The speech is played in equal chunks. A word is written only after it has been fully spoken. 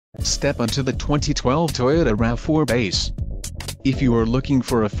Step onto the 2012 Toyota RAV4 Base. If you are looking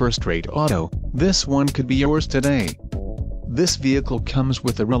for a first-rate auto, this one could be yours today. This vehicle comes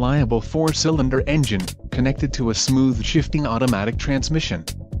with a reliable 4-cylinder engine, connected to a smooth shifting automatic transmission.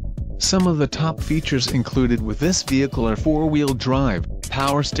 Some of the top features included with this vehicle are 4-wheel drive,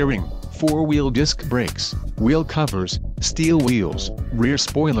 power steering, 4-wheel disc brakes, wheel covers, steel wheels, rear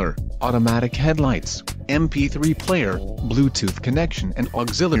spoiler, automatic headlights, MP3 player, Bluetooth connection and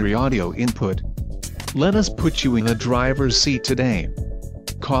auxiliary audio input. Let us put you in the driver's seat today.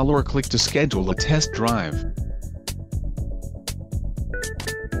 Call or click to schedule a test drive.